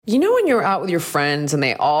You know when you're out with your friends and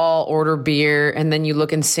they all order beer and then you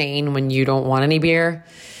look insane when you don't want any beer?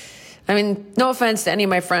 I mean, no offense to any of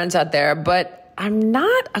my friends out there, but I'm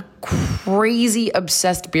not a crazy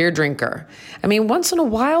obsessed beer drinker. I mean, once in a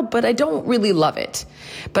while, but I don't really love it.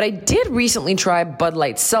 But I did recently try Bud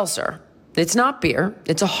Light Seltzer. It's not beer.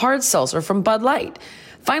 It's a hard seltzer from Bud Light.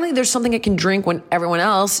 Finally, there's something I can drink when everyone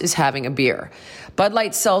else is having a beer. Bud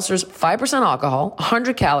Light Seltzer's 5% alcohol,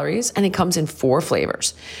 100 calories, and it comes in 4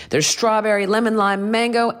 flavors. There's strawberry, lemon, lime,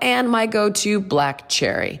 mango, and my go-to black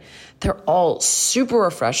cherry. They're all super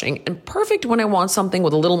refreshing and perfect when I want something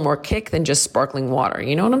with a little more kick than just sparkling water.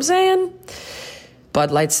 You know what I'm saying?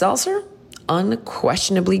 Bud Light Seltzer,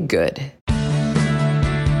 unquestionably good.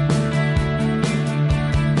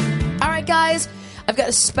 All right, guys. I've got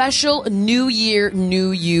a special New Year,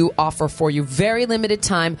 New You offer for you. Very limited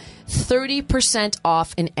time, 30%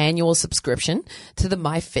 off an annual subscription to the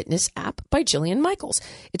MyFitness app by Jillian Michaels.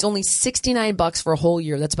 It's only $69 for a whole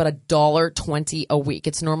year. That's about $1.20 a week.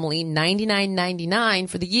 It's normally $99.99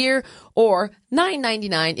 for the year or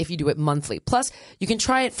 $9.99 if you do it monthly. Plus, you can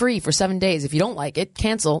try it free for 7 days. If you don't like it,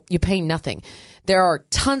 cancel. You pay nothing. There are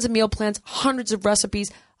tons of meal plans, hundreds of recipes,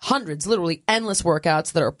 hundreds, literally endless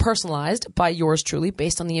workouts that are personalized by yours truly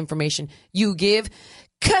based on the information you give.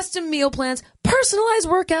 Custom meal plans, personalized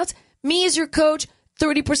workouts, me as your coach,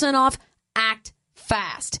 30% off. Act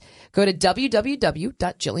fast. Go to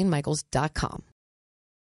www.jillianmichaels.com.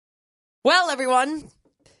 Well, everyone,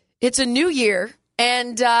 it's a new year,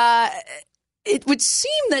 and it would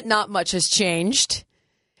seem that not much has changed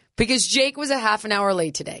because Jake was a half an hour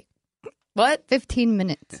late today. What? 15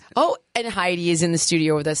 minutes. Oh, and Heidi is in the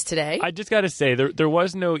studio with us today. I just got to say, there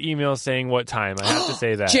was no email saying what time. I have to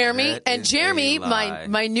say that. Jeremy,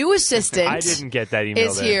 my new assistant. I didn't get that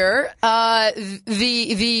email is here.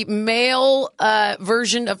 The male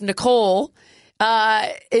version of Nicole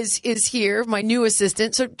is here, my new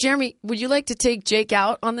assistant. So, Jeremy, would you like to take Jake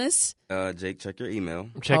out on this? Jake, check your email.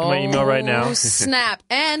 I'm checking my email right now. Oh, snap.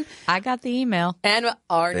 And I got the email. And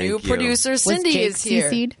our new producer, Cindy, is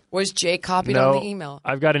here. CC'd? Was Jake copied on the email?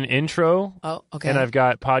 I've got an intro. Oh, okay. And I've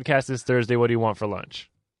got podcast this Thursday. What do you want for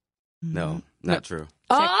lunch? No, not true.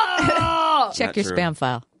 Check your spam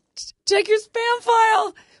file. Check your spam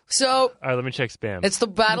file. So, all right, let me check spam. It's the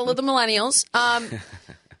battle of the millennials.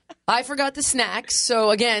 I forgot the snacks,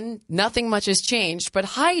 so again, nothing much has changed. But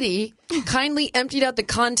Heidi kindly emptied out the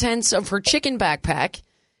contents of her chicken backpack.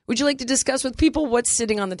 Would you like to discuss with people what's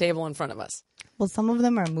sitting on the table in front of us? Well, some of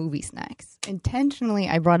them are movie snacks. Intentionally,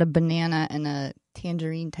 I brought a banana and a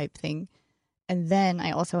tangerine type thing. And then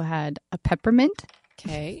I also had a peppermint.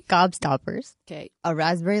 Okay. Gobstoppers. Okay. A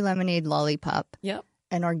raspberry lemonade lollipop. Yep.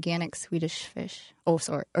 An organic Swedish fish. Oh,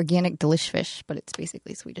 sorry. Organic delish fish, but it's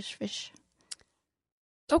basically Swedish fish.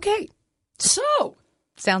 Okay. So,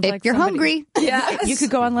 sounds if like you're hungry, yes. You could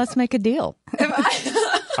go on Let's Make a Deal. All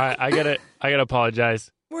right, I gotta apologize.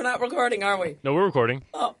 We're not recording, are we? No, we're recording.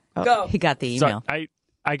 Oh, go. He got the email. So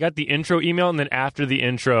I got the intro email, and then after the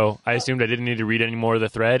intro, I assumed I didn't need to read any more of the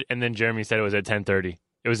thread, and then Jeremy said it was at 10:30.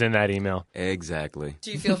 It was in that email. Exactly.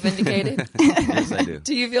 Do you feel vindicated? Yes, I do.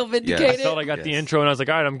 Do you feel vindicated? Yes. I felt I got the intro, and I was like,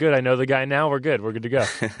 all right, I'm good. I know the guy now. We're good. We're good to go.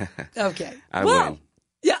 Okay. I win.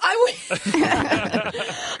 Yeah, I win.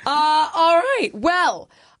 All right. Well,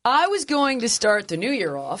 I was going to start the new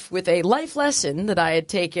year off with a life lesson that I had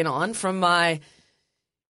taken on from my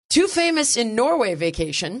too famous in Norway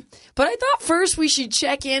vacation. But I thought first we should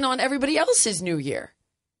check in on everybody else's new year.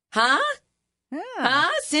 Huh? Yeah.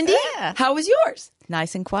 Huh? Cindy? Yeah. How was yours?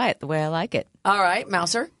 Nice and quiet, the way I like it. All right.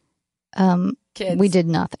 Mouser? Kids? We did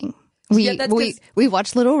nothing. We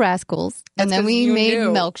watched Little Rascals, and then we made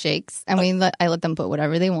milkshakes, and I let them put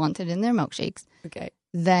whatever they wanted in their milkshakes. Okay.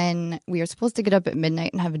 Then we were supposed to get up at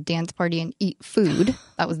midnight and have a dance party and eat food.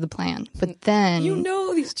 That was the plan. But then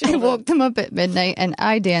these I children. woke them up at midnight, and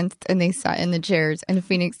I danced, and they sat in the chairs, and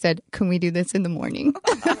Phoenix said, "Can we do this in the morning?"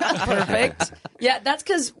 Perfect. Yeah, that's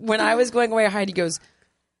because when I was going away, Heidi goes,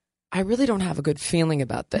 I really don't have a good feeling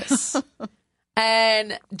about this.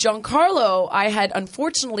 And Giancarlo, I had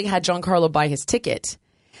unfortunately had Giancarlo buy his ticket.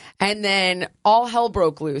 And then all hell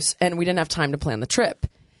broke loose and we didn't have time to plan the trip.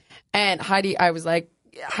 And Heidi's like,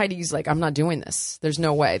 I'm not doing this. There's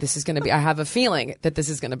no way. This is going to be, I have a feeling that this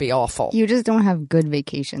is going to be awful. You just don't have good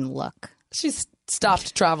vacation luck. She's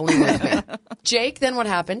stopped traveling with me. Jake, then what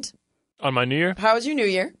happened? On my New Year? How was your New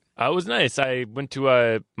Year? It was nice. I went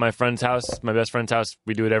to my friend's house, my best friend's house.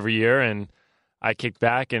 We do it every year. And I kicked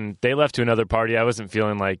back and they left to another party. I wasn't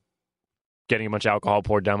feeling like getting a bunch of alcohol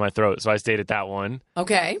poured down my throat. So I stayed at that one.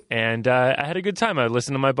 Okay. And I had a good time. I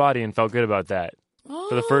listened to my body and felt good about that.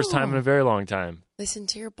 for the first time in a very long time. Listen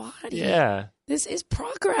to your body. Yeah. This is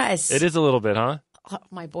progress. It is a little bit, huh?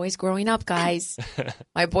 My boy's growing up, guys.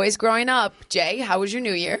 My boy's growing up. Jay, how was your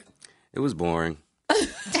New Year? It was boring.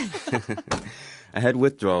 I had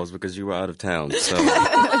withdrawals because you were out of town, so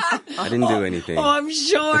I didn't do anything. Oh, I'm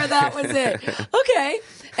sure that was it. Okay.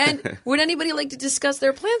 And would anybody like to discuss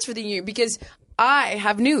their plans for the year? Because I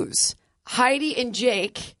have news. Heidi and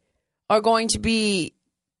Jake are going to be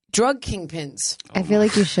drug kingpins. I feel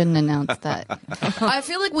like you shouldn't announce that. I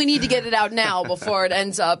feel like we need to get it out now before it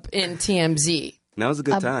ends up in TMZ. Now's a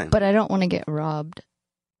good time. But I don't want to get robbed,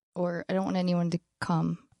 or I don't want anyone to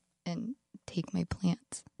come and take my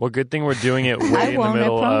plants. Well, good thing we're doing it way in the won't, I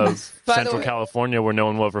middle of promise. By the Central way- California where no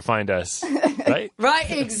one will ever find us. Right? Right,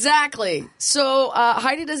 exactly. So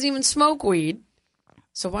Heidi doesn't even smoke weed.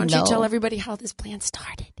 So why don't you No. tell everybody how this plan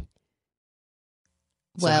started?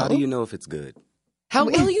 So how do you know if it's good? How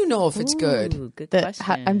will you know if it's good? Ooh, good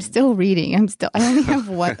question. I'm still reading. I only have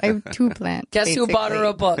one. I have 2 plants. Guess who bought her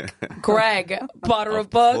a basically. book? Greg bought her a Of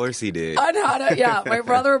book. course he did. On how to, yeah, my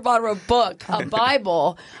brother bought her a book, a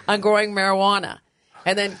Bible on growing marijuana.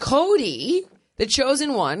 And then Cody, the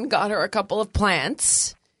chosen one, got her a couple of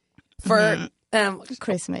plants for,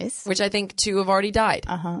 Christmas. which I think 2 have already died.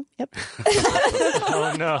 Yep.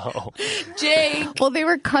 Oh, no. Jake. Well, they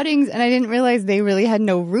were cuttings, and I didn't realize they really had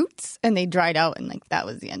no roots, and they dried out, and like that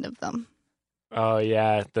was the end of them. Oh,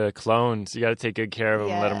 yeah. The clones. You got to take good care of them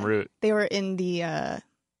and let Yeah. them root. They were in the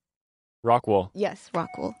Rockwool.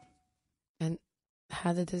 Rockwool. And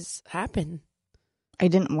how did this happen? I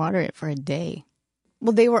didn't water it for a day.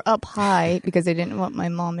 Well, they were up high because I didn't want my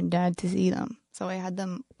mom and dad to see them, so I had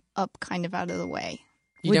them up kind of out of the way.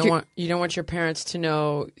 You don't want your parents to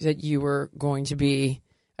know that you were going to be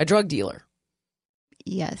a drug dealer.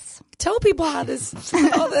 Yes. Tell people how this.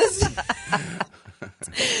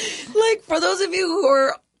 Like, for those of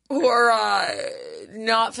you who are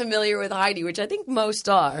not familiar with Heidi, which I think most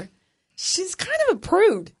are, she's kind of a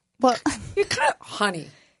prude. Well, You're kind of honey.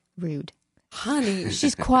 rude.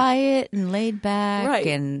 She's quiet and laid back, Right.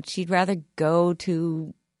 and she'd rather go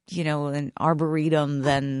to, an arboretum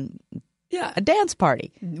than Yeah. a dance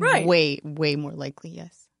party. Right. Way more likely,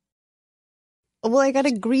 yes. Well, I got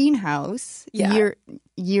a greenhouse Yeah.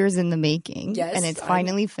 years in the making, Yes, and it's I-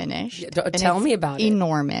 finally finished. Yeah, and tell it's me about it.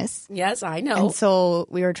 enormous. Yes, I know. And so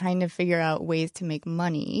we were trying to figure out ways to make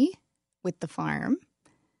money with the farm.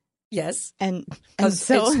 Yes. And Because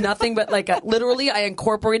so it's nothing but like literally, I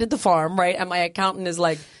incorporated the farm, right? And my accountant is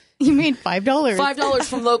like, you made $5. $5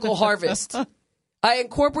 from local harvest. I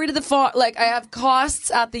incorporated the farm, like I have costs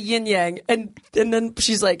at the yin yang, and then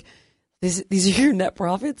she's like, "These are your net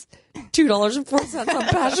profits, $2.04 on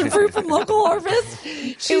passion fruit from local harvest."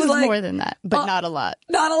 She's It was like, more than that, but not a lot.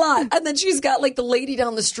 not a lot. And then she's got like the lady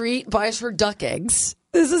down the street buys her duck eggs.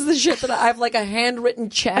 This is the shit that I have like a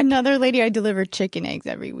handwritten check. Another lady, I deliver chicken eggs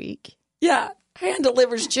every week. Yeah, hand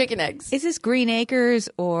delivers chicken eggs. Is this Green Acres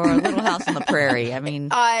or Little House on the Prairie? I mean,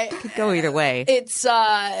 could go either way. It's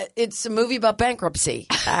a movie about bankruptcy,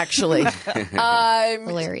 actually.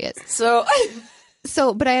 Hilarious. So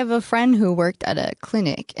But I have a friend who worked at a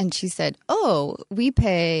clinic, and she said, "Oh, we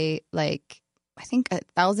pay like I think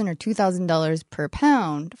 $1,000 or $2,000 per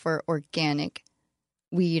pound for organic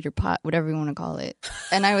weed or pot, whatever you want to call it."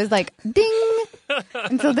 And I was like, "Ding!"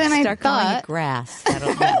 And so then I Start calling it thought, grass.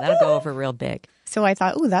 That'll go over real big. so I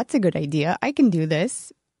thought, "Oh, that's a good idea. I can do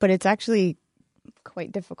this." But it's actually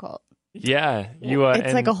quite difficult. Yeah. You.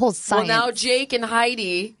 It's like a whole well, science. now Jake and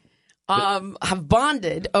Heidi have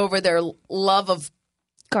bonded over their love of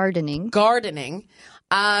gardening.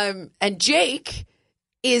 and Jake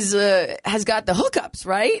has got the hookups,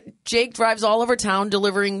 right? Jake drives all over town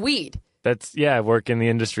delivering weed. I work in the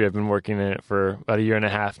industry. I've been working in it for about a year and a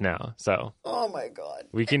half now. So Oh my god!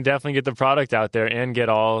 we can definitely get the product out there and get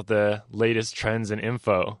all the latest trends and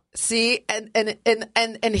info. See,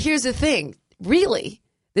 and here's the thing. Really,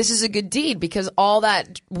 this is a good deed because all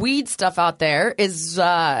that weed stuff out there is.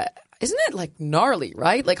 Isn't it like gnarly,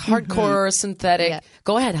 right? Like hardcore synthetic. Yeah.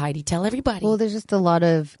 Go ahead, Heidi. Tell everybody. Well, there's just a lot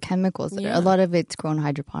of chemicals. Yeah. A lot of it's grown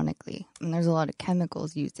hydroponically. And there's a lot of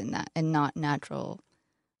chemicals used in that and not natural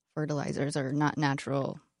fertilizers or not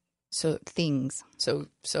natural so things. So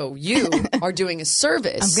you are doing a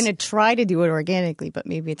service. I'm going to try to do it organically, but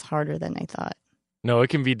maybe it's harder than I thought. No, it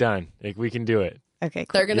can be done. Like, we can do it. Okay,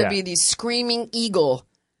 cool. They're going to Yeah. be the screaming eagle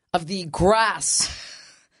of the grass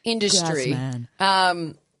industry. Grass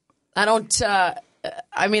man. I don't.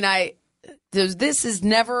 This is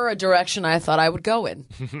never a direction I thought I would go in.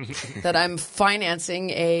 That I'm financing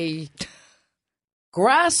a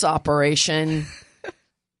grass operation.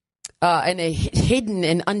 in a hidden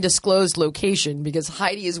and undisclosed location because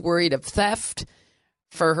Heidi is worried of theft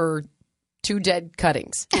for her 2 dead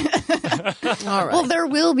cuttings. All right. Well, there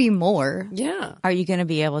will be more. Yeah. Are you going to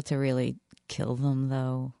be able to really kill them,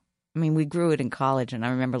 though? I mean, we grew it in college, and I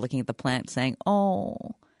remember looking at the plant saying, oh,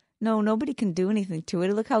 no, nobody can do anything to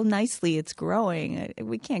it. Look how nicely it's growing.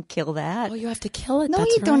 We can't kill that. Oh, you have to kill it? No,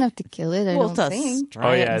 That's you don't right. have to kill it, I don't think.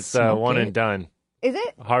 Oh, yeah, it's one and done. Is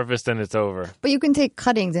it? Harvest and it's over. But you can take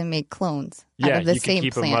cuttings and make clones out of the you same can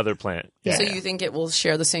keep plant. a mother plant. Yeah. So you think it will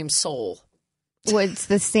share the same soul? Well, it's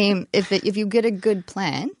the same. If you get a good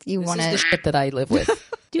plant, you want This is the to. shit that I live with.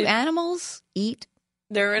 Do animals eat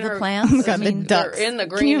They're in the her plants? Oh my God, I mean, the ducks. They're in the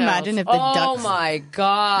greenhouse. Can you imagine if the ducks? Oh my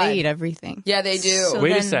God. They eat everything. Yeah, they do. So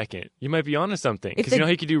Wait a then- second. You might be onto something. If Because the- you know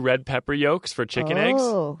how you could do red pepper yolks for chicken eggs?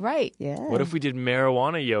 Oh, right. yeah. What if we did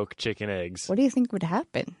marijuana yolk chicken eggs? What do you think would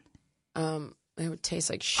happen? It would taste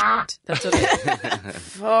like shit. That's what they...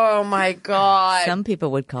 Oh my God. Some people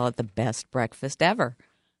would call it the best breakfast ever.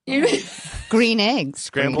 Green eggs.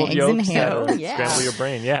 Scrambled Green eggs and yolks ham. to yeah. scramble your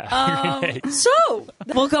brain. Yeah. Green eggs. So,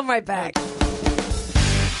 we'll come right back.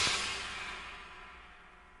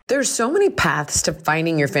 There's so many paths to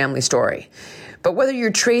finding your family story. But whether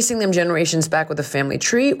you're tracing them generations back with a family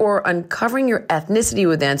tree or uncovering your ethnicity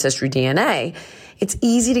with Ancestry DNA, it's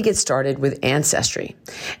easy to get started with Ancestry.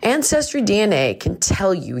 Ancestry DNA can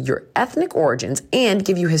tell you your ethnic origins and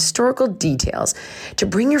give you historical details to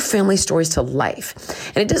bring your family stories to life.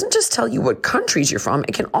 And it doesn't just tell you what countries you're from,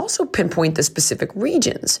 it can also pinpoint the specific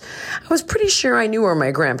regions. I was pretty sure I knew where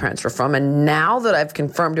my grandparents were from, and now that I've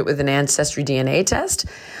confirmed it with an Ancestry DNA test,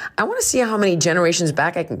 I want to see how many generations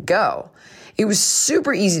back I can go. It was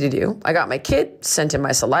super easy to do. I got my kit, sent in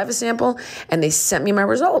my saliva sample, and they sent me my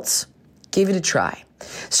results. Give it a try.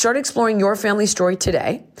 Start exploring your family story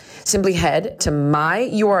today. Simply head to my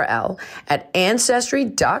URL at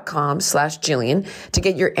ancestry.com/Jillian to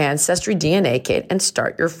get your Ancestry DNA kit and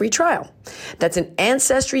start your free trial. That's an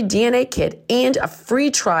Ancestry DNA kit and a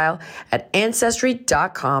free trial at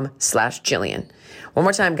ancestry.com/Jillian. One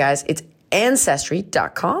more time, guys. It's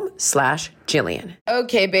ancestry.com/Jillian.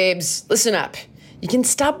 Okay, babes, listen up. You can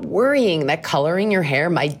stop worrying that coloring your hair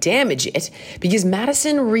might damage it because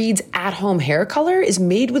Madison Reed's at-home hair color is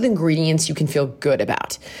made with ingredients you can feel good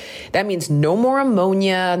about. That means no more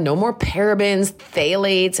ammonia, no more parabens,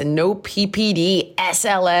 phthalates, and no PPD,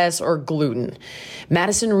 SLS, or gluten.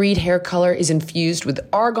 Madison Reed hair color is infused with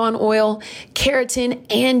argan oil, keratin,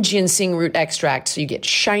 and ginseng root extract so you get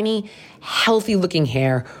shiny, healthy-looking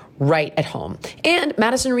hair right at home. And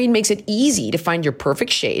Madison Reed makes it easy to find your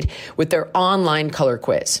perfect shade with their online color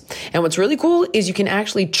quiz. And what's really cool is you can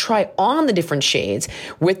actually try on the different shades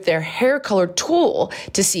with their hair color tool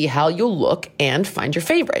to see how you'll look and find your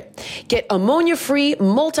favorite. Get ammonia-free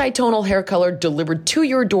multi-tonal hair color delivered to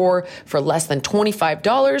your door for less than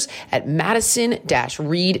 $25 at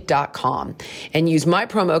madison-reed.com. And use my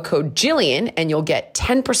promo code Jillian and you'll get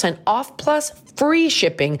 10% off plus free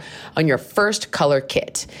shipping on your first color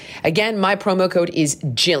kit. Again, my promo code is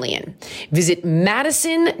Jillian. Visit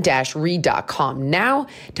madison-reed.com now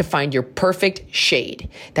to find your perfect shade.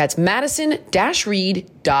 That's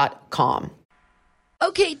madison-reed.com.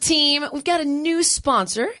 Okay, team, we've got a new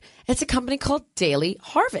sponsor. It's a company called Daily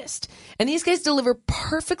Harvest. And these guys deliver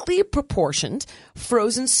perfectly proportioned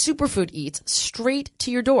frozen superfood eats straight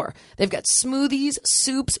to your door. They've got smoothies,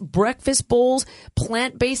 soups, breakfast bowls,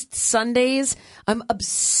 plant-based sundaes. I'm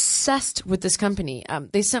obsessed with this company.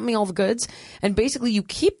 They sent me all the goods. And basically, you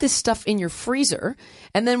keep this stuff in your freezer.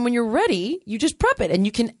 And then when you're ready, you just prep it. And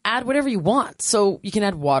you can add whatever you want. So you can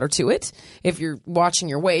add water to it. If you're watching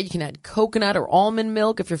your weight, you can add coconut or almond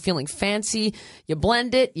milk. If you're feeling fancy, you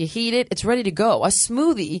blend it, you heat it, it's ready to go. A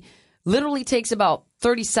smoothie literally takes about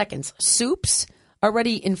 30 seconds. Soups are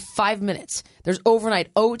ready in 5 minutes. There's overnight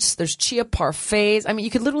oats, there's chia parfaits. I mean,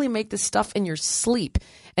 you could literally make this stuff in your sleep,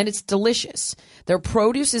 and it's delicious. Their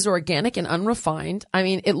produce is organic and unrefined. I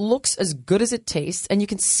mean, it looks as good as it tastes, and you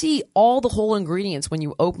can see all the whole ingredients when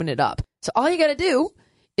you open it up. So all you got to do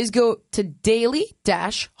is go to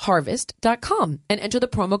daily-harvest.com and enter the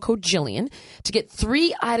promo code Jillian to get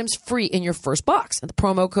 3 items free in your first box. And the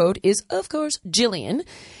promo code is, of course, Jillian.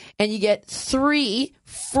 And you get 3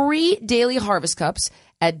 free Daily Harvest cups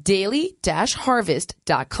at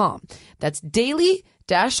daily-harvest.com. That's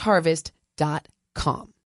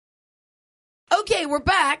daily-harvest.com. Okay, we're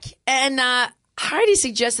back. And Heidi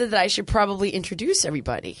suggested that I should probably introduce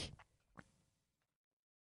everybody.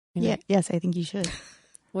 Yeah, yes, I think you should.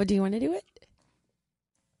 What, do you want to do it?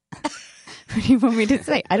 What do you want me to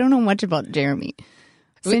say? I don't know much about Jeremy.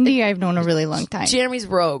 Cindy, I've known a really long time. Jeremy's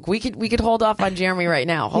rogue. We could hold off on Jeremy right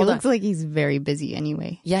now. He Hold on. looks like he's very busy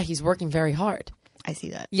anyway. Yeah, he's working very hard. I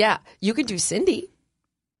see that. Yeah, you could do Cindy.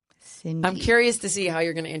 Cindy. I'm curious to see how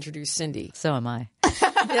you're going to introduce Cindy. So am I.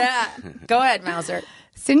 Yeah. Go ahead, Mauser.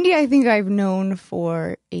 Cindy, I think I've known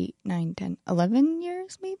for 8, 9, 10, 11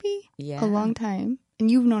 years maybe? Yeah. A long time. And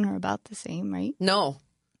you've known her about the same, right? No,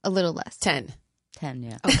 A little less. 10. 10,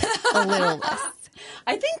 yeah. A little less.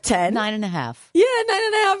 I think 10. 9.5.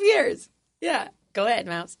 Yeah, 9.5 years. Yeah. Go ahead,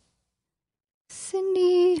 Mouse.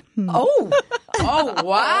 Cindy. Oh. Oh,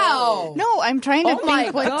 wow. No, I'm trying to Oh my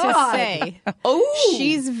think what God. to say. Oh.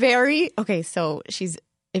 She's very okay. So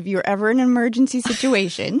if you're ever in an emergency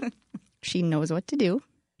situation, she knows what to do.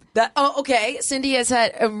 Okay. Cindy has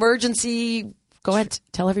had emergency. Go ahead.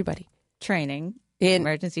 Tell everybody. Training. In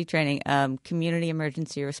Emergency training. Community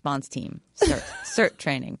Emergency Response Team. CERT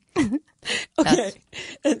training. okay.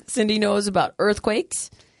 And Cindy knows about earthquakes.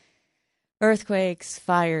 Earthquakes,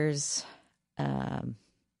 fires.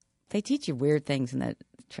 They teach you weird things in that,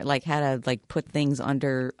 like how to like put things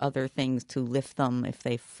under other things to lift them if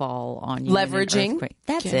they fall on you. in an Leveraging. earthquake.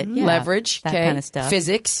 That's Okay. it. Yeah. Leverage. That okay. kind of stuff.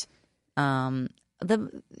 Physics.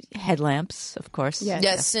 The headlamps, of course. Yes.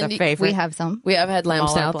 Yes, That's Cindy. the favorite. We have some. We have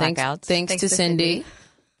headlamps Smaller now. Thanks blackouts. thanks to Cindy.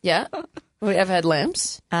 Yeah. We have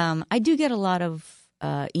headlamps. I do get a lot of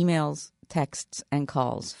emails, texts, and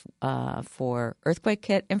calls for earthquake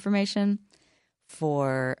kit information,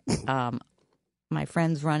 for my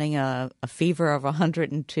friends running a fever of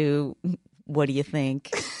 102. What do you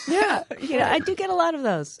think? Yeah. I do get a lot of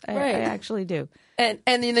those. I Right. actually do. And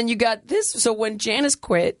then you got this. So when Janice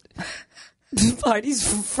quit, Heidi's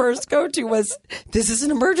first go-to was, this is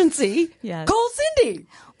an emergency. Yes. Call Cindy.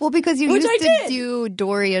 Well, because you Which used I to did. do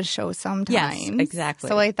Doria's show sometimes. Yes, exactly.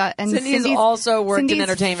 So I thought, and Cindy has Cindy's- also worked in Cindy's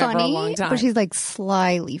entertainment for a funny, long time. But she's like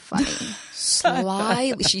slyly funny.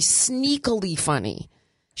 Slyly. She's sneakily funny.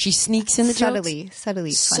 She sneaks in the subtly jokes.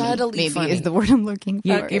 funny. Subtly maybe funny. is the word I'm looking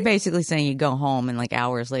for. You're basically saying you go home and like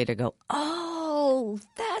hours later go, oh,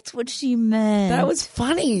 that's what she meant. That was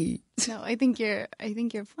funny. No, I think you're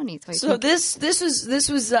funny. So, I So think, this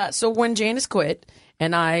was so when Janice quit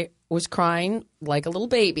and I was crying like a little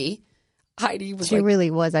baby, Heidi was she like, really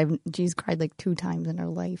was. She's cried like 2 times in her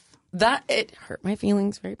life. that it hurt my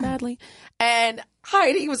feelings very badly. And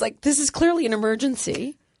Heidi was like, this is clearly an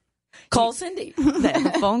emergency. Call Cindy.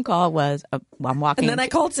 The phone call was, I'm walking. And then I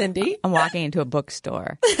called Cindy. I'm walking into a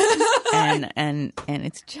bookstore, and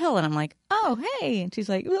it's Jill, and I'm like, oh hey, and she's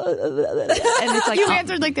like, and it's like You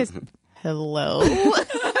answered like this. Hello. and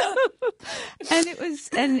it was,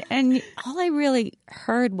 and all I really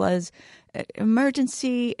heard was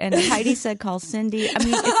emergency, and Heidi said call Cindy. I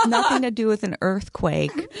mean, it's nothing to do with an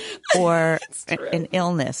earthquake or an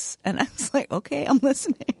illness, and I was like, okay, I'm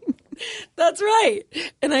listening. That's right.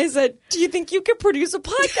 And I said, do you think you could produce a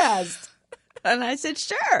podcast? And I said,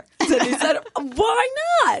 sure. Cindy said, why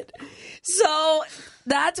not? So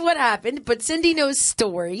that's what happened. But Cindy knows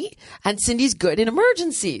story, and Cindy's good in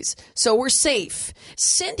emergencies. So we're safe.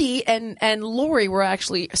 Cindy and Lori were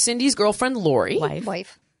actually Cindy's girlfriend, Lori.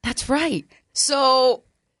 Wife. That's right. So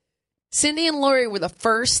Cindy and Lori were the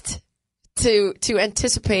first to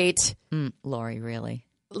anticipate Lori, really?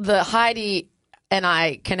 the Heidi and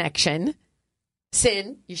I connection.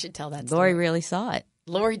 Sin, you should tell that Lori story. really saw it.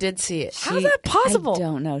 Lori did see it. How's that possible? I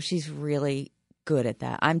don't know. She's really good at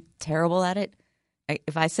that. I'm terrible at it.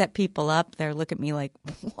 If I set people up, they're looking at me like,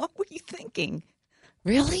 what were you thinking?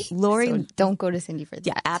 Really? Lori, So don't go to Cindy for that.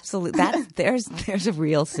 yeah, absolutely. There's a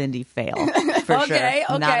real Cindy fail for Okay,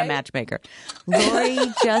 sure. Not okay. a matchmaker. Lori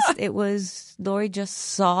just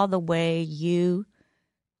saw the way you,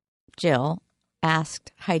 Jill,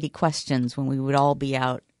 asked Heidi questions when we would all be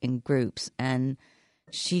out in groups, and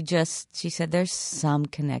she said there's some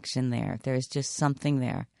connection there. There's just something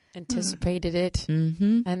there. Anticipated it.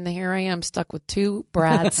 Mm-hmm. And here I am stuck with 2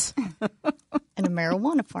 brats, And a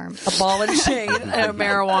marijuana farm. a ball and chain, and a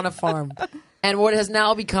marijuana farm. And what has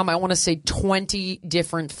now become, I want to say, 20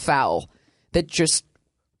 different fowl that just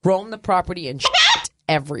roam the property and shit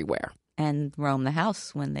everywhere. And roam the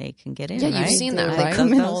house when they can get in. Yeah, you've right? seen that, They right?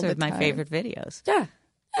 come in Those all are the my time. favorite videos. Yeah.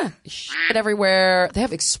 Yeah. Shit everywhere. They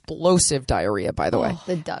have explosive diarrhea, by the way.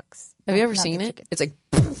 The ducks. Have you ever Not seen the it? chickens. It's like,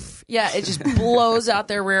 poof. Yeah, it just blows out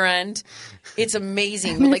their rear end. It's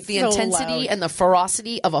amazing. Like the So intensity loud. and the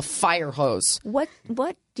ferocity of a fire hose. What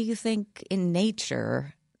do you think in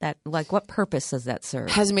nature that, like, what purpose does that serve?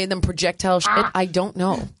 Has made them projectile shit. I don't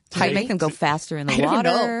know. Does it make them go faster in the don't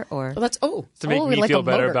water, know. or Well, that's To make me like feel a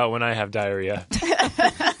better motor. about when I have diarrhea.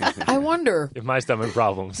 I wonder. If my stomach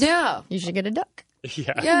problems. Yeah. You should get a duck.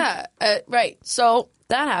 Yeah. Yeah. Right. So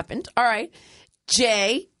that happened. All right.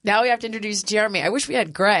 Jay. Now we have to introduce Jeremy. I wish we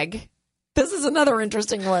had Greg. This is another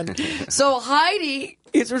interesting one. So Heidi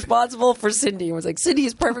is responsible for Cindy and was like, Cindy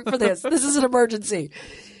is perfect for this. This is an emergency.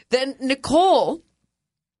 Then Nicole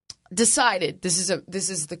decided, this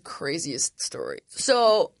is the craziest story.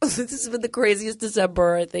 So this has been the craziest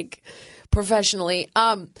December, I think, professionally.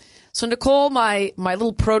 So Nicole, my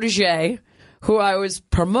little protege, who I was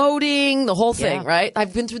promoting, the whole thing, right?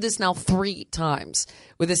 I've been through this now 3 times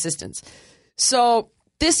with assistants. So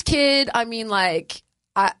this kid, I mean, like,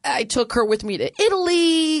 I took her with me to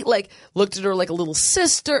Italy, like, looked at her like a little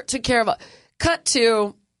sister, took care of her. Cut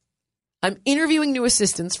to, I'm interviewing new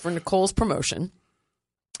assistants for Nicole's promotion,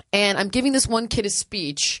 and I'm giving this one kid a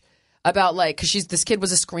speech about, like, because this kid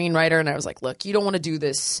was a screenwriter, and I was like, look, you don't want to do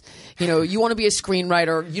this. You know, you want to be a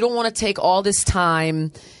screenwriter. You don't want to take all this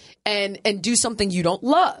time and do something you don't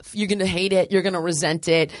love. You're going to hate it. You're going to resent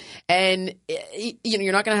it. And, you know,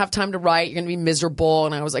 you're not going to have time to write. You're going to be miserable.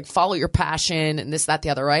 And I was like, follow your passion and this, that,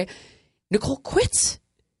 the other, right? Nicole quits.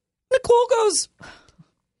 Nicole goes,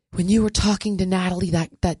 when you were talking to Natalie,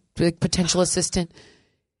 that potential assistant,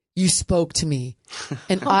 you spoke to me.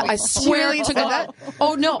 And I swear really to said God. that?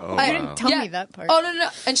 Oh, no. Oh, I wow. didn't Tell me that part. Oh, no.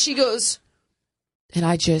 And she goes, and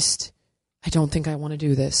I don't think I want to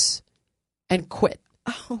do this. And quit.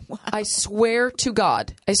 Oh, wow. I swear to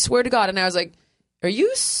God. And I was like, are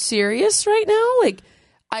you serious right now? Like,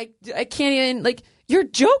 I can't even, like, you're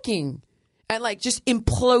joking. And, like, just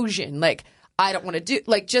implosion. Like, I don't want to do,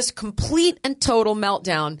 like, just complete and total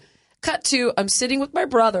meltdown. Cut to, I'm sitting with my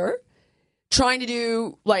brother trying to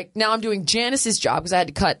do, like, now I'm doing Janice's job because I had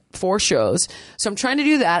to cut 4 shows. So I'm trying to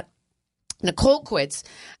do that. Nicole quits.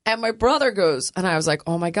 And my brother goes, and I was like,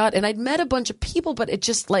 oh my God. And I'd met a bunch of people, but it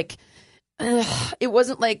just, like, it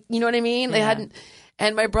wasn't like, you know what I mean? They hadn't.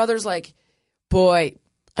 And my brother's like, boy,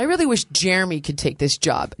 I really wish Jeremy could take this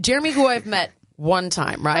job. Jeremy, who I've met one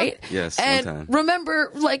time, right? Yes, and one time.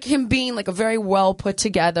 remember, like, him being like a very well put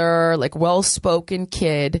together, like, well spoken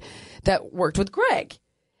kid that worked with Greg.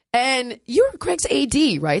 And you're Greg's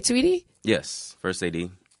AD, right, sweetie? Yes, first AD.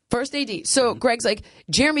 First AD. So Greg's like,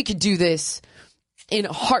 Jeremy could do this in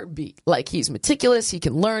a heartbeat. Like, he's meticulous, he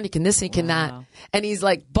can learn, he can this, he can that. And he's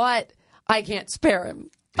like, but I can't spare him.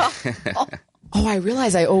 Oh, I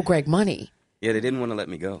realize I owe Greg money. Yeah, they didn't want to let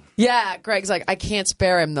me go. Yeah, Greg's like, I can't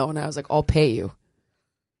spare him, though. And I was like, I'll pay you.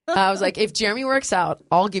 I was like, if Jeremy works out,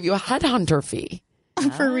 I'll give you a headhunter fee.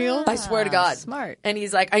 For real? I swear to God. Smart. And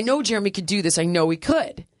he's like, I know Jeremy could do this. I know he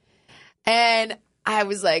could. And I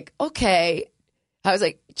was like, okay. I was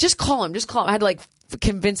like, just call him. Just call him. I had to, like,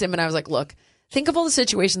 convince him. And I was like, look, think of all the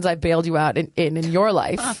situations I bailed you out in your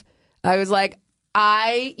life. I was like,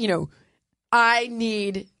 I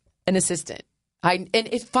need an assistant.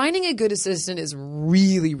 Finding a good assistant is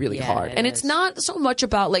really, really hard. And it's not so much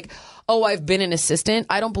about, like, oh, I've been an assistant.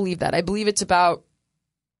 I don't believe that. I believe it's about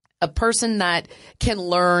a person that can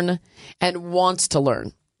learn and wants to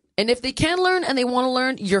learn. And if they can learn and they want to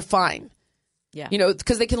learn, you're fine. Yeah. You know,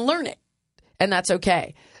 because they can learn it. And that's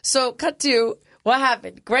okay. So cut to what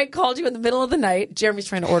happened. Greg called you in the middle of the night. Jeremy's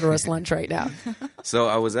trying to order us lunch right now. So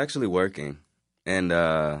I was actually working, and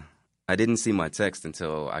I didn't see my text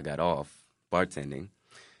until I got off bartending.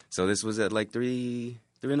 So this was at like 3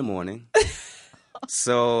 in the morning.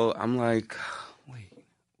 So I'm like, wait,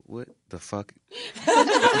 what the fuck?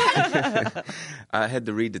 I had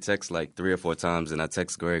to read the text like 3 or 4 times, and I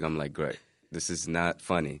text Greg. I'm like, Greg, this is not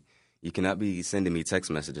funny. You cannot be sending me text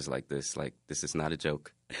messages like this. Like, this is not a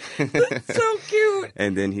joke. So cute.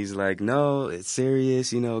 And then he's like, no, it's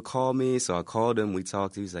serious, call me. So I called him. We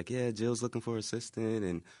talked. He was like, yeah, Jill's looking for an assistant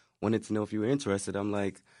and wanted to know if you were interested. I'm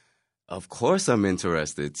like, of course I'm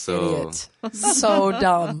interested. So Idiot. So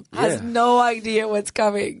dumb. Has no idea what's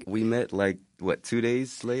coming. we met like, 2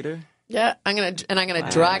 days later? Yeah, I'm gonna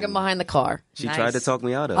drag him behind the car. She tried to talk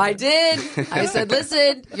me out of it. I did. I said,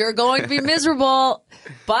 listen, you're going to be miserable.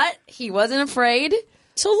 But he wasn't afraid.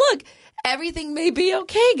 So look, everything may be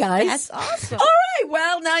okay, guys. That's awesome. All right.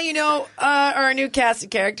 Well, now you know our new cast of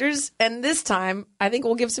characters. And this time, I think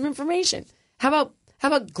we'll give some information. How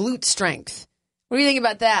about glute strength? What do you think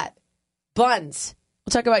about that? Buns.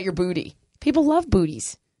 We'll talk about your booty. People love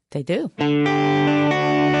booties. They do.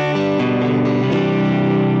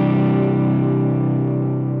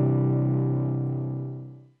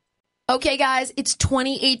 Okay, guys, it's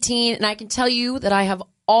 2018, and I can tell you that I have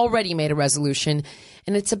already made a resolution,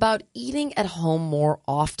 and it's about eating at home more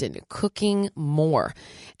often, cooking more.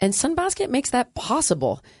 And Sunbasket makes that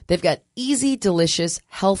possible. They've got easy, delicious,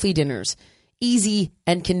 healthy dinners. Easy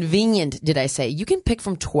and convenient, did I say. You can pick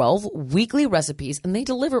from 12 weekly recipes, and they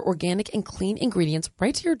deliver organic and clean ingredients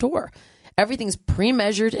right to your door. Everything's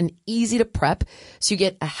pre-measured and easy to prep, so you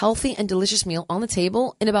get a healthy and delicious meal on the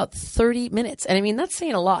table in about 30 minutes. And I mean, that's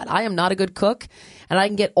saying a lot. I am not a good cook, and I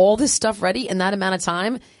can get all this stuff ready in that amount of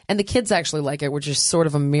time, and the kids actually like it, which is sort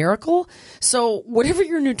of a miracle. So whatever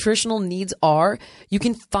your nutritional needs are, you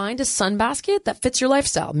can find a sunbasket that fits your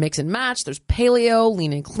lifestyle. Mix and match. There's paleo,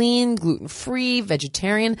 lean and clean, gluten-free,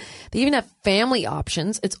 vegetarian. They even have family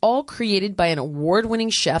options. It's all created by an award-winning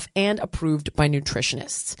chef and approved by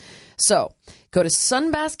nutritionists. So go to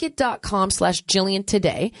sunbasket.com/Jillian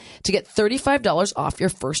today to get $35 off your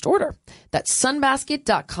first order. That's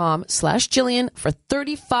sunbasket.com/Jillian for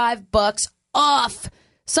 $35 off.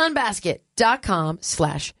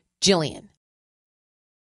 Sunbasket.com/Jillian.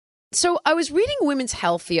 So I was reading Women's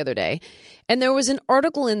Health the other day, and there was an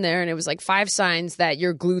article in there, and it was like 5 signs that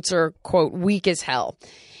your glutes are, quote, weak as hell.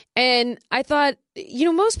 And I thought,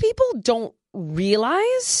 most people don't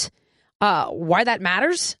realize why that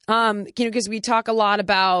matters. Because we talk a lot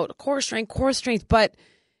about core strength, but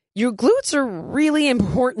your glutes are really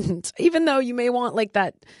important, even though you may want like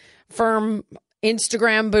that firm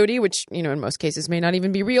Instagram booty, which, in most cases may not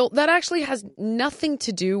even be real. That actually has nothing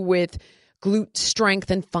to do with glute strength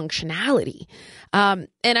and functionality. And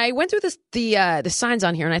I went through the signs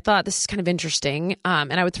on here, and I thought this is kind of interesting.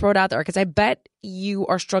 And I would throw it out there because I bet you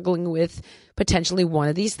are struggling with potentially one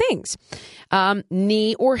of these things.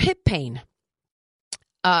 Knee or hip pain.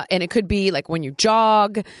 And it could be like when you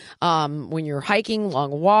jog, when you're hiking,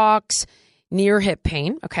 long walks, knee or hip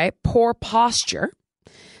pain. Okay. Poor posture.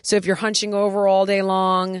 So if you're hunching over all day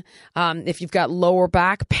long, if you've got lower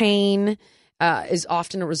back pain, is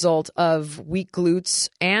often a result of weak glutes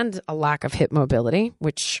and a lack of hip mobility,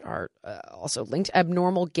 which are also linked.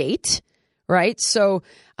 Abnormal gait, right? So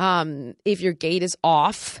if your gait is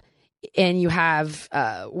off and you have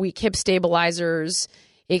weak hip stabilizers,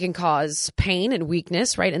 it can cause pain and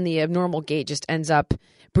weakness, right? And the abnormal gait just ends up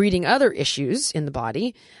breeding other issues in the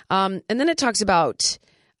body. And then it talks about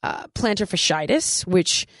plantar fasciitis,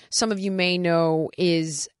 which some of you may know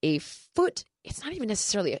is a foot. It's not even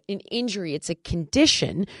necessarily an injury. It's a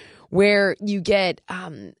condition where you get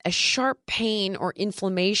a sharp pain or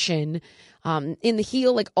inflammation in the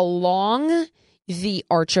heel, like along the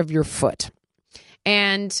arch of your foot.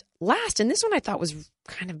 And last, and this one I thought was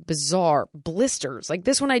kind of bizarre, blisters. Like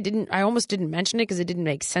this one I almost didn't mention it because it didn't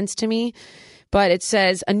make sense to me. But it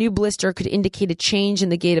says a new blister could indicate a change in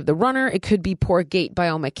the gait of the runner. It could be poor gait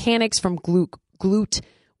biomechanics from glute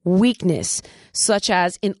weakness, such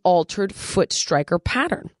as an altered foot striker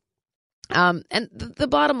pattern. And the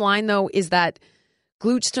bottom line, though, is that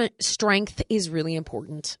glute strength is really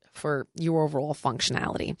important for your overall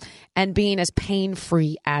functionality and being as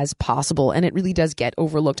pain-free as possible. And it really does get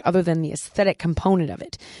overlooked other than the aesthetic component of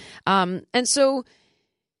it. And so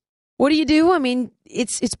what do? I mean,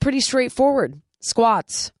 it's pretty straightforward.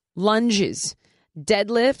 Squats, lunges,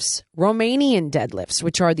 deadlifts, Romanian deadlifts,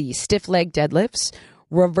 which are the stiff leg deadlifts,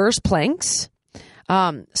 reverse planks,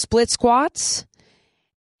 split squats,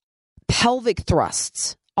 pelvic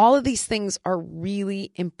thrusts. All of these things are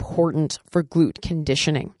really important for glute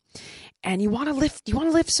conditioning. And you want to lift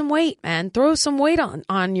some weight, man. Throw some weight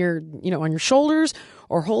on your shoulders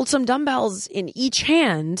or hold some dumbbells in each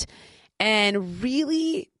hand and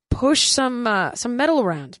really push some metal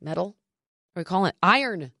around. Metal? What do we call it?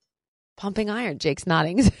 Iron. Pumping iron. Jake's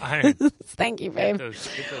nodding. Iron. Thank you, babe. Get those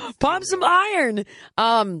Pump some iron.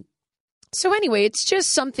 So anyway, it's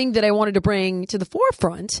just something that I wanted to bring to the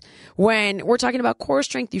forefront. When we're talking about core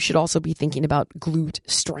strength, you should also be thinking about glute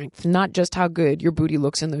strength, not just how good your booty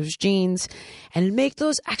looks in those jeans, and make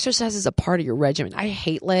those exercises a part of your regimen. I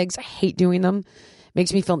hate legs. I hate doing them. It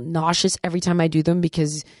makes me feel nauseous every time I do them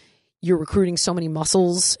because you're recruiting so many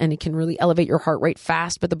muscles and it can really elevate your heart rate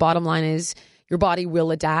fast. But the bottom line is your body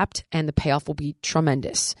will adapt and the payoff will be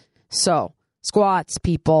tremendous. So squats,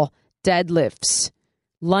 people, deadlifts,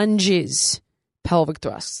 lunges, pelvic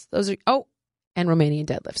thrusts. Those are, and Romanian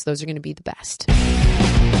deadlifts. Those are going to be the best.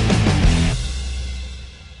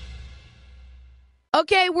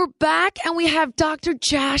 Okay, we're back and we have Dr.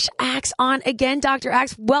 Josh Axe on again. Dr.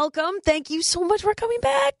 Axe, welcome. Thank you so much for coming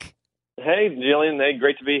back. Hey, Jillian. Hey,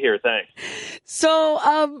 great to be here. Thanks.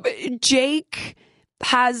 So, Jake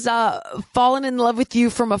has fallen in love with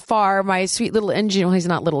you from afar. My sweet little engineer. Well, he's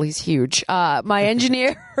not little. He's huge. My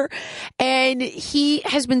engineer. And he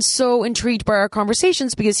has been so intrigued by our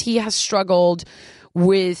conversations because he has struggled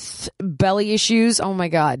with belly issues. Oh, my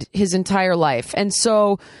God. His entire life. And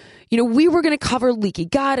so we were going to cover leaky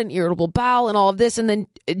gut and irritable bowel and all of this. And then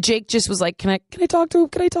Jake just was like, can I talk to him?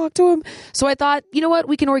 Can I talk to him? So I thought, you know what?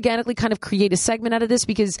 We can organically kind of create a segment out of this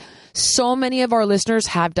because so many of our listeners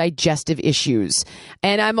have digestive issues.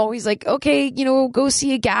 And I'm always like, okay, go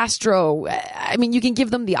see a gastro. I mean, you can give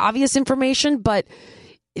them the obvious information, but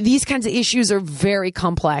these kinds of issues are very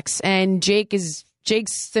complex. And Jake's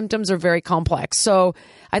symptoms are very complex. So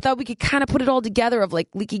I thought we could kind of put it all together of like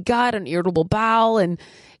leaky gut and irritable bowel. And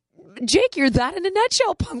Jake, you're that in a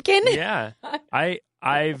nutshell, Pumpkin. Yeah.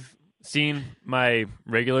 I've seen my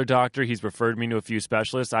regular doctor. He's referred me to a few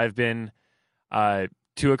specialists. I've been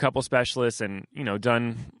to a couple specialists and,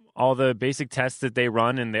 done all the basic tests that they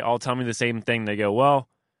run, and they all tell me the same thing. They go, well,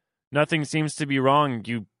 nothing seems to be wrong.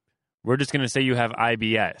 We're just going to say you have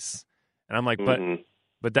IBS. And I'm like,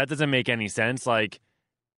 but that doesn't make any sense. Like,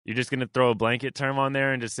 you're just going to throw a blanket term on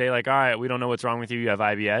there and just say like, all right, we don't know what's wrong with you. You have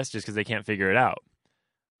IBS just because they can't figure it out.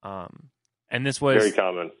 And this was very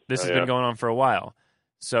common. This has been going on for a while.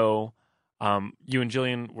 So, you and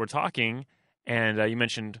Jillian were talking, and you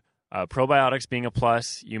mentioned probiotics being a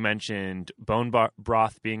plus. You mentioned bone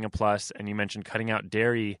broth being a plus, and you mentioned cutting out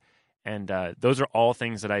dairy. And those are all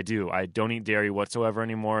things that I do. I don't eat dairy whatsoever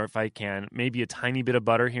anymore if I can. Maybe a tiny bit of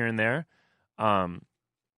butter here and there.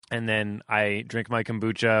 And then I drink my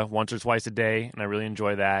kombucha once or twice a day, and I really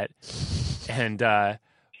enjoy that. And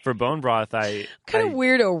for bone broth, What kind of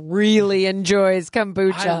weirdo really enjoys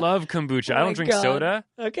kombucha? I love kombucha. I don't drink soda.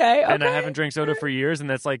 Okay. And I haven't drank soda for years, and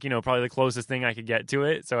that's like, probably the closest thing I could get to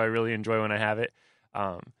it. So I really enjoy when I have it.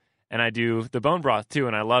 And I do the bone broth too,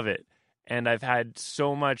 and I love it. And I've had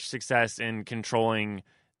so much success in controlling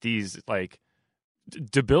these like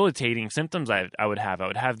debilitating symptoms I would have. I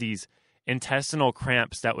would have these intestinal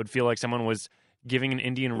cramps that would feel like someone was giving an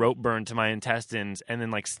Indian rope burn to my intestines and then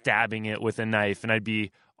like stabbing it with a knife. And I'd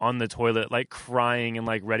be on the toilet, like crying and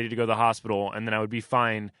like ready to go to the hospital. And then I would be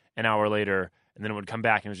fine an hour later, and then it would come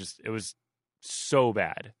back. And it was so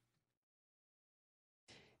bad.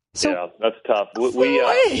 So, yeah, that's tough.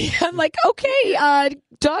 I'm like, okay,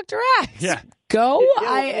 Dr. Axe, go.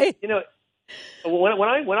 When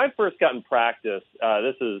I first got in practice,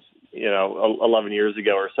 this is 11 years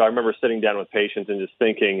ago or so, I remember sitting down with patients and just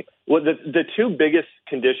thinking, well, the two biggest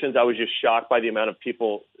conditions, I was just shocked by the amount of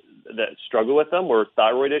people that struggle with them, were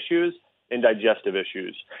thyroid issues and digestive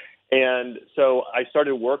issues. And so I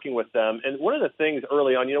started working with them. And one of the things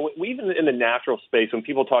early on, we even in the natural space, when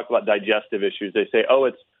people talk about digestive issues, they say,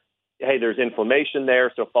 hey, there's inflammation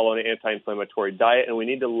there, so follow an anti-inflammatory diet, and we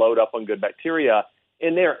need to load up on good bacteria.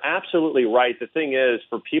 And they're absolutely right. The thing is,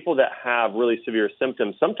 for people that have really severe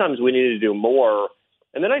symptoms, sometimes we need to do more.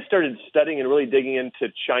 And then I started studying and really digging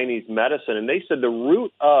into Chinese medicine, and they said the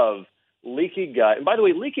root of leaky gut, and by the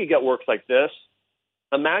way, leaky gut works like this.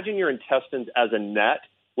 Imagine your intestines as a net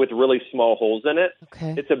with really small holes in it.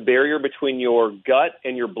 Okay. It's a barrier between your gut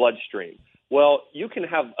and your bloodstream. Well, you can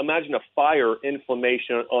imagine a fire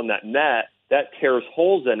inflammation on that net that tears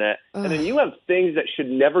holes in it. Ugh. And then you have things that should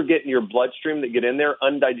never get in your bloodstream that get in there,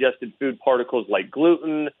 undigested food particles like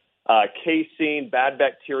gluten, casein, bad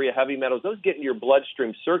bacteria, heavy metals. Those get in your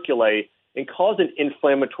bloodstream, circulate, and cause an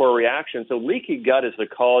inflammatory reaction. So leaky gut is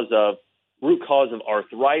the root cause of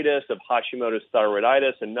arthritis, of Hashimoto's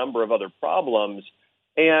thyroiditis, a number of other problems.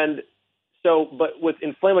 And so, but with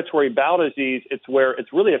inflammatory bowel disease, it's where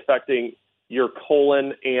it's really affecting your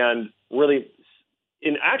colon and really,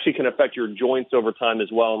 it actually can affect your joints over time as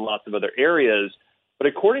well and lots of other areas. But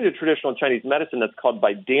according to traditional Chinese medicine, that's called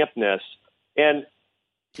by dampness. And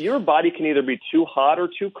your body can either be too hot or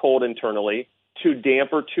too cold internally, too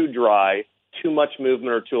damp or too dry, too much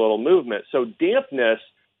movement or too little movement. So dampness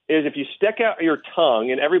is if you stick out your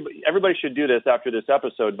tongue, and everybody should do this after this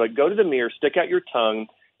episode, but go to the mirror, stick out your tongue,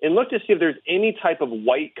 and look to see if there's any type of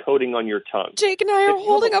white coating on your tongue. Jake and I are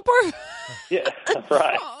holding up our yeah,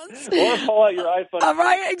 right. Or pull out your iPhone. All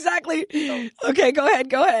right, exactly. Okay, go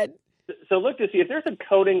ahead. So look to see if there's a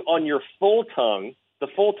coating on your full tongue, the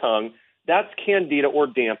full tongue, that's candida or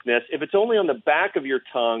dampness. If it's only on the back of your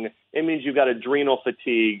tongue, it means you've got adrenal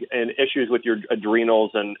fatigue and issues with your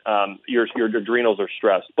adrenals, and your adrenals are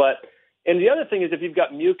stressed. And the other thing is if you've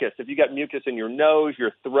got mucus in your nose,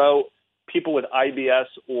 your throat, people with IBS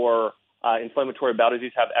or inflammatory bowel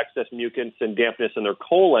disease have excess mucus and dampness in their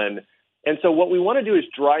colon. And so what we want to do is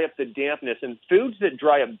dry up the dampness. And foods that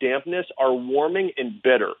dry up dampness are warming and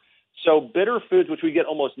bitter. So bitter foods, which we get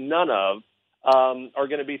almost none of, are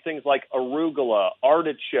going to be things like arugula,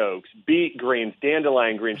 artichokes, beet greens,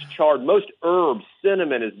 dandelion greens, chard. Most herbs,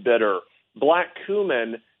 cinnamon is bitter, black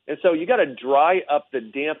cumin. And so you got to dry up the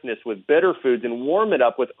dampness with bitter foods and warm it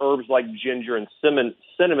up with herbs like ginger and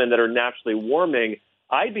cinnamon that are naturally warming.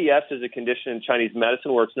 IBS is a condition in Chinese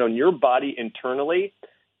medicine where it's known your body internally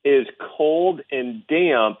is cold and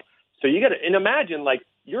damp. So you got to, and imagine like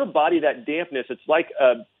your body, that dampness, it's like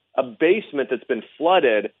a basement that's been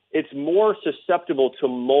flooded. It's more susceptible to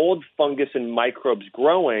mold, fungus, and microbes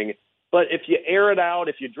growing. But if you air it out,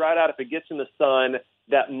 if you dry it out, if it gets in the sun,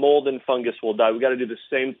 that mold and fungus will die. We got to do the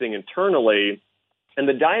same thing internally. And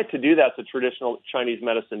the diet to do that's a traditional Chinese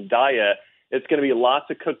medicine diet. It's going to be lots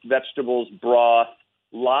of cooked vegetables, broth,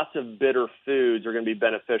 lots of bitter foods are going to be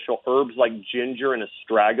beneficial. Herbs like ginger and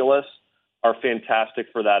astragalus are fantastic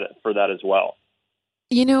for that as well.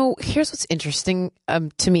 You know, here's what's interesting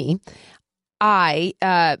to me. I,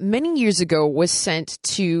 many years ago, was sent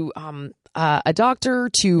to a doctor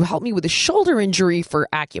to help me with a shoulder injury for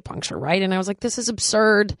acupuncture, right? And I was like, this is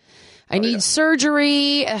absurd. I need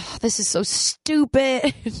surgery. Ugh, this is so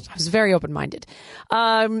stupid. I was very open-minded.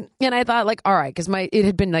 And I thought like, all right, because it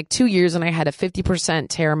had been like 2 years and I had a 50%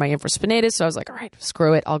 tear in my infraspinatus. So I was like, all right,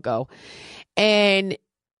 screw it. I'll go. And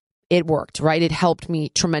it worked, right? It helped me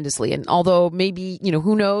tremendously. And although maybe,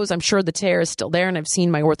 who knows, I'm sure the tear is still there. And I've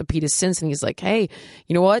seen my orthopedist since, and he's like, hey,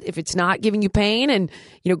 you know what? If it's not giving you pain and,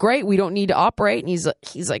 great, we don't need to operate. And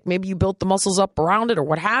he's like, maybe you built the muscles up around it or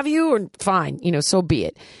what have you, and fine, so be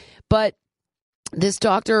it. But this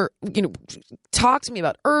doctor, talked to me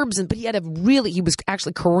about herbs, but he was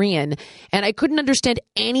actually Korean, and I couldn't understand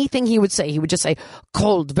anything he would say. He would just say,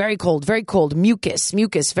 cold, very cold, mucus,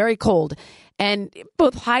 very cold. And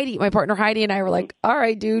both Heidi, my partner Heidi, and I were like, all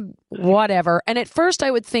right, dude, whatever. And at first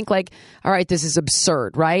I would think like, all right, this is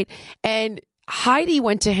absurd, right? And Heidi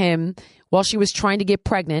went to him while she was trying to get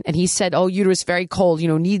pregnant, and he said, oh, uterus very cold,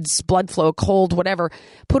 needs blood flow, cold, whatever.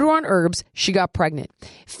 Put her on herbs. She got pregnant.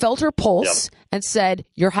 Felt her pulse and said,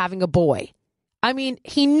 you're having a boy. I mean,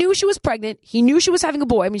 he knew she was pregnant. He knew she was having a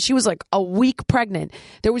boy. I mean, she was like a week pregnant.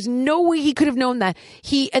 There was no way he could have known that.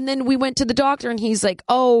 And then we went to the doctor and he's like,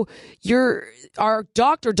 oh, our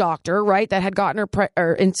doctor, right, that had gotten her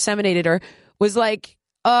or inseminated her, was like,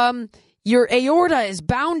 your aorta is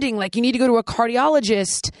bounding. Like, you need to go to a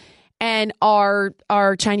cardiologist. And our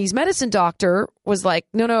Chinese medicine doctor was like,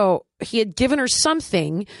 no, he had given her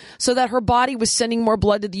something so that her body was sending more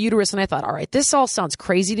blood to the uterus. And I thought, all right, this all sounds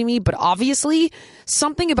crazy to me, but obviously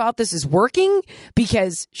something about this is working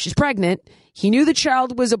because she's pregnant. He knew the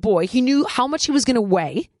child was a boy. He knew how much he was going to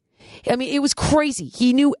weigh. I mean, it was crazy.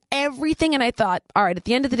 He knew everything. And I thought, all right, at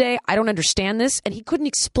the end of the day, I don't understand this. And he couldn't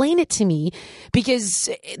explain it to me because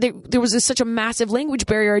there was such a massive language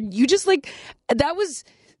barrier. And you just that was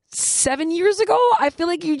 7 years ago. I feel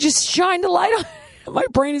like you just shined a light on. My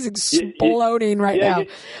brain is exploding right now.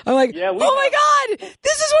 I'm like, oh my God,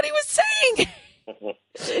 this is what he was saying.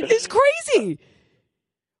 It's crazy.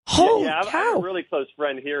 Holy cow. I have a really close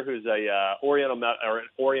friend here who's a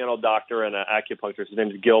Oriental doctor and an acupuncturist. His name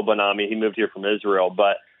is Gil Banami. He moved here from Israel.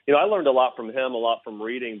 But, I learned a lot from him, a lot from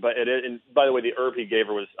reading. But and by the way, the herb he gave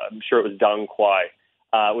her I'm sure it was dang quai.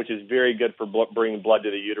 Which is very good for bringing blood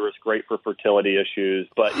to the uterus, great for fertility issues.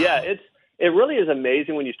 But it really is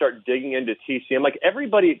amazing when you start digging into TCM. Like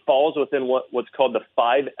everybody falls within what's called the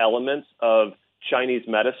 5 elements of Chinese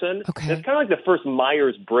medicine. Okay. It's kind of like the first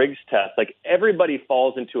Myers-Briggs test. Like everybody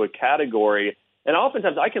falls into a category. And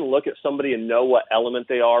oftentimes I can look at somebody and know what element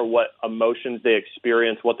they are, what emotions they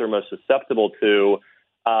experience, what they're most susceptible to.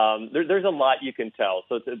 There's a lot you can tell.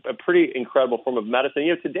 So it's a pretty incredible form of medicine.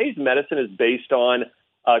 Today's medicine is based on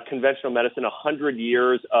conventional medicine, 100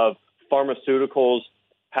 years of pharmaceuticals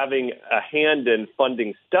having a hand in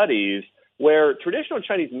funding studies, where traditional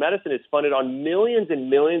Chinese medicine is funded on millions and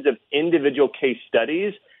millions of individual case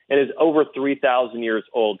studies and is over 3,000 years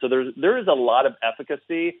old. So there is a lot of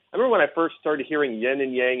efficacy. I remember when I first started hearing yin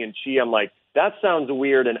and yang and qi, I'm like, that sounds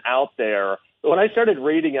weird and out there. But when I started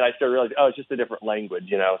reading it, I started realizing, it's just a different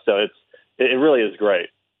language, So it really is great.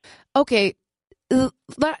 Okay,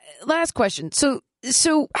 last question. So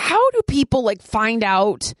how do people find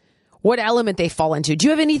out what element they fall into? Do you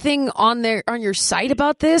have anything on your site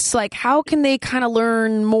about this? Like, how can they kind of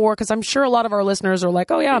learn more? Because I'm sure a lot of our listeners are like,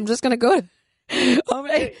 oh yeah, I'm just going to go.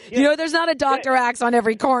 There's not a Dr. Axe on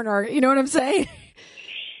every corner. You know what I'm saying?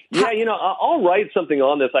 Yeah, I'll write something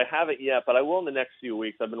on this. I haven't yet, but I will in the next few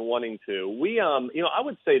weeks. I've been wanting to. I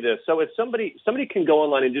would say this. So if somebody can go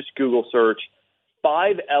online and just Google search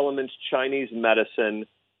 5 elements Chinese medicine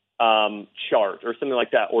chart or something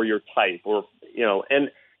like that, or your type, or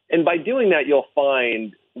and by doing that, you'll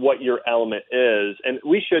find what your element is. And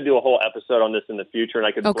we should do a whole episode on this in the future, and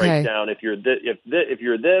I could break down if you're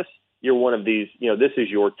this, you're one of these. This is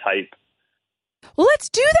your type. Well, let's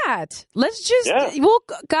do that. Let's just, well,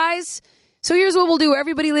 guys, So here's what we'll do.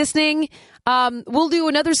 Everybody listening, we'll do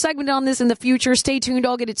another segment on this in the future. Stay tuned.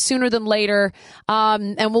 I'll get it sooner than later.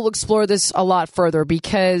 And we'll explore this a lot further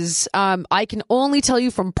because I can only tell you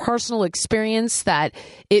from personal experience that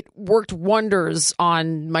it worked wonders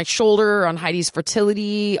on my shoulder, on Heidi's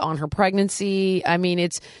fertility, on her pregnancy. I mean,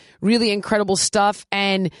 it's really incredible stuff.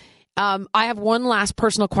 And I have one last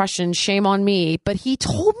personal question. Shame on me. But he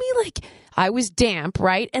told me like I was damp,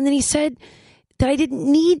 right? And then he said that I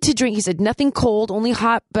didn't need to drink. He said nothing cold, only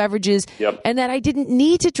hot beverages, and that I didn't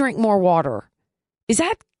need to drink more water. Is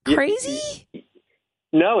that crazy?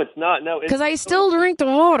 No, it's not. No, because I still drink the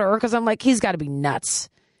water because I'm like, he's got to be nuts.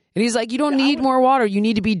 And he's like, you don't need more water. You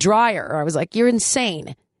need to be drier. I was like, you're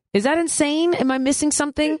insane. Is that insane? Am I missing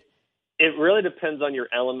something? It really depends on your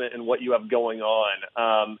element and what you have going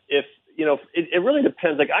on. If you know, it really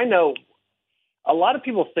depends. Like I know a lot of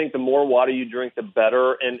people think the more water you drink, the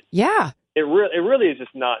better. And yeah. It really is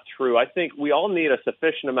just not true. I think we all need a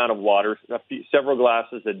sufficient amount of water, several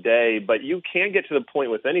glasses a day, but you can't get to the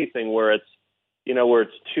point with anything where it's, you know, where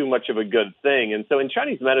it's too much of a good thing. And so in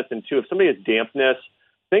Chinese medicine too, if somebody has dampness,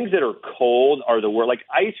 things that are cold are the worst. Like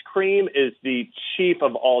ice cream is the chief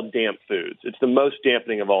of all damp foods. It's the most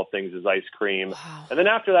dampening of all things is ice cream. Wow. And then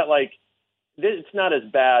after that, like it's not as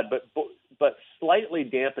bad, but slightly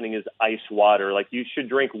dampening is ice water. Like you should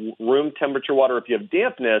drink room temperature water. If you have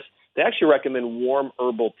dampness, they actually recommend warm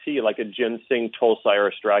herbal tea like a ginseng, tulsi, or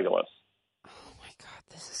astragalus. Oh my God,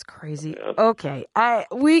 this is crazy. Yeah. Okay, all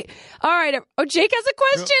right. Oh, Jake has a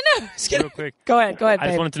question. Real quick, go ahead. I babe.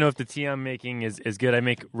 just wanted to know if the tea I'm making is good. I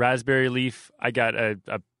make raspberry leaf. I got a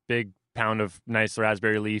big pound of nice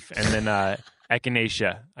raspberry leaf, and then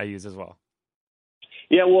echinacea I use as well.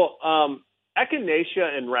 Yeah, well,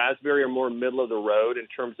 echinacea and raspberry are more middle of the road in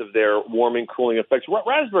terms of their warming, cooling effects.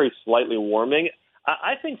 Raspberry is slightly warming.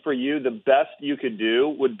 I think for you, the best you could do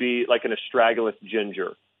would be like an astragalus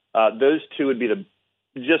ginger. Those two would be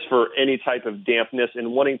just for any type of dampness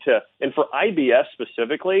and wanting to, and for IBS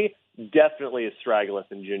specifically, definitely astragalus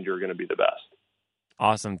and ginger are going to be the best.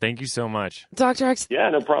 Awesome. Thank you so much. Dr. X. Yeah,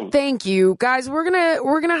 no problem. Thank you. Guys, we're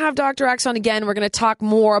going to have Dr. X on again. We're going to talk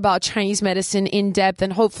more about Chinese medicine in depth,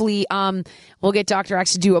 and hopefully we'll get Dr.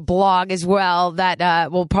 X to do a blog as well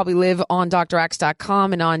that will probably live on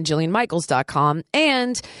drx.com and on jillianmichaels.com,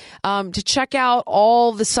 and to check out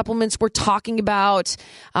all the supplements we're talking about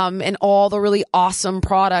and all the really awesome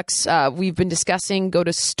products we've been discussing. Go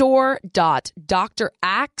to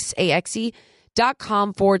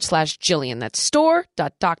store.draxe.com/Jillian. That's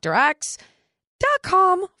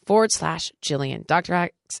store.drax.com/Jillian. Dr.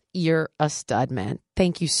 X, you're a stud, man.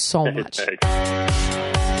 Thank you so much.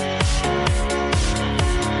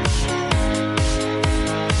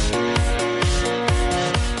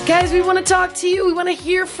 Guys, we want to talk to you. We want to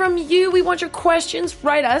hear from you. We want your questions.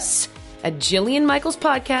 Write us at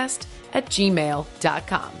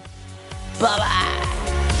JillianMichaelsPodcast@gmail.com. Bye-bye.